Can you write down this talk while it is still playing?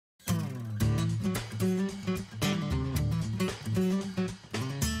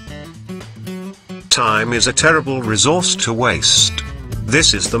Time is a terrible resource to waste.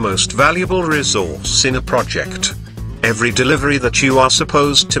 This is the most valuable resource in a project. Every delivery that you are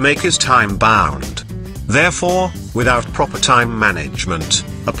supposed to make is time-bound. Therefore, without proper time management,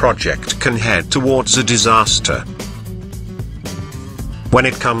 a project can head towards a disaster. When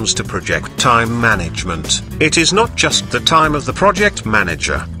it comes to project time management, it is not just the time of the project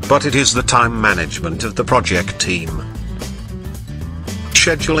manager, but it is the time management of the project team.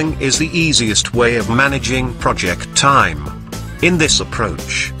 Scheduling is the easiest way of managing project time. In this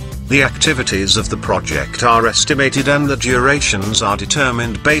approach, the activities of the project are estimated and the durations are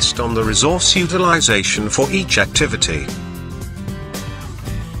determined based on the resource utilization for each activity.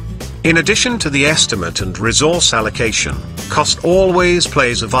 In addition to the estimate and resource allocation, cost always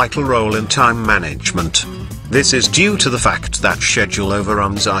plays a vital role in time management. This is due to the fact that schedule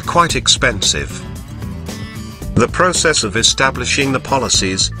overruns are quite expensive. The process of establishing the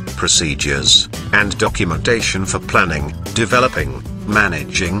policies, procedures, and documentation for planning, developing,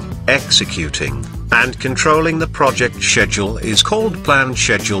 managing, executing, and controlling the project schedule is called plan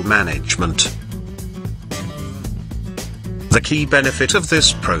schedule management. The key benefit of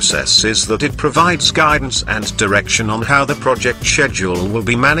this process is that it provides guidance and direction on how the project schedule will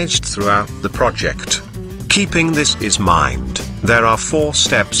be managed throughout the project. Keeping this in mind, there are 4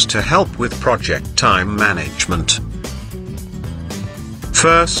 steps to help with project time management.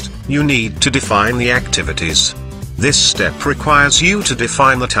 First, you need to define the activities. This step requires you to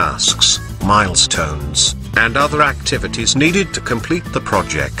define the tasks, milestones, and other activities needed to complete the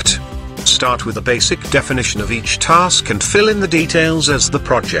project. Start with a basic definition of each task and fill in the details as the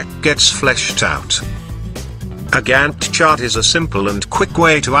project gets fleshed out. A Gantt chart is a simple and quick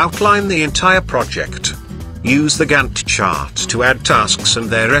way to outline the entire project. Use the Gantt chart to add tasks and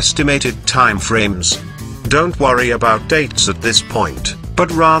their estimated time frames. Don't worry about dates at this point,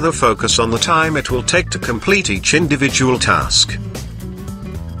 but rather focus on the time it will take to complete each individual task.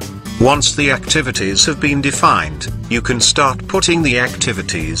 Once the activities have been defined, you can start putting the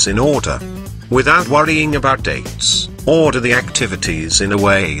activities in order. Without worrying about dates, order the activities in a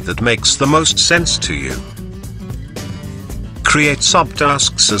way that makes the most sense to you. Create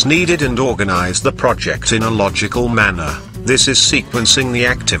subtasks as needed and organize the project in a logical manner. This is sequencing the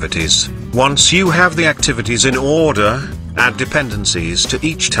activities. Once you have the activities in order, add dependencies to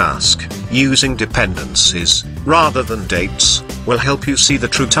each task. Using dependencies, rather than dates, will help you see the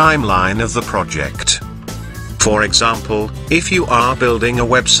true timeline of the project. For example, if you are building a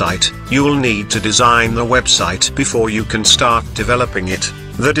website, you'll need to design the website before you can start developing it.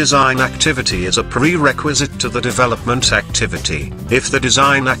 The design activity is a prerequisite to the development activity. If the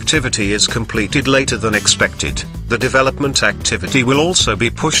design activity is completed later than expected, the development activity will also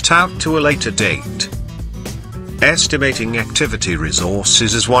be pushed out to a later date. Estimating activity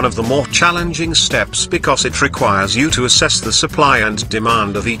resources is one of the more challenging steps because it requires you to assess the supply and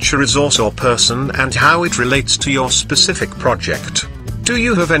demand of each resource or person and how it relates to your specific project. Do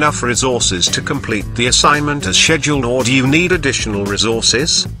you have enough resources to complete the assignment as scheduled, or do you need additional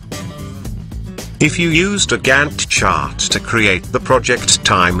resources? If you used a Gantt chart to create the project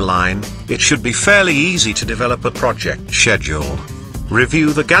timeline, it should be fairly easy to develop a project schedule.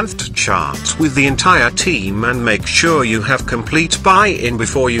 Review the Gantt chart with the entire team and make sure you have complete buy-in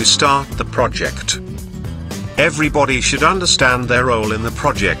before you start the project. Everybody should understand their role in the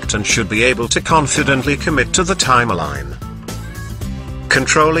project and should be able to confidently commit to the timeline.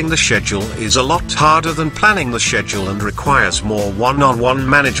 Controlling the schedule is a lot harder than planning the schedule and requires more one-on-one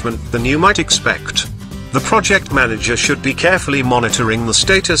management than you might expect. The project manager should be carefully monitoring the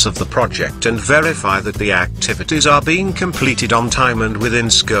status of the project and verify that the activities are being completed on time and within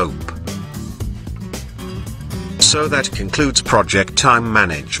scope. So that concludes project time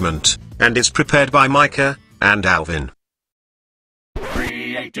management, and is prepared by Micah and Alvin.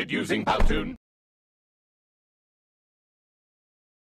 Created using Powtoon.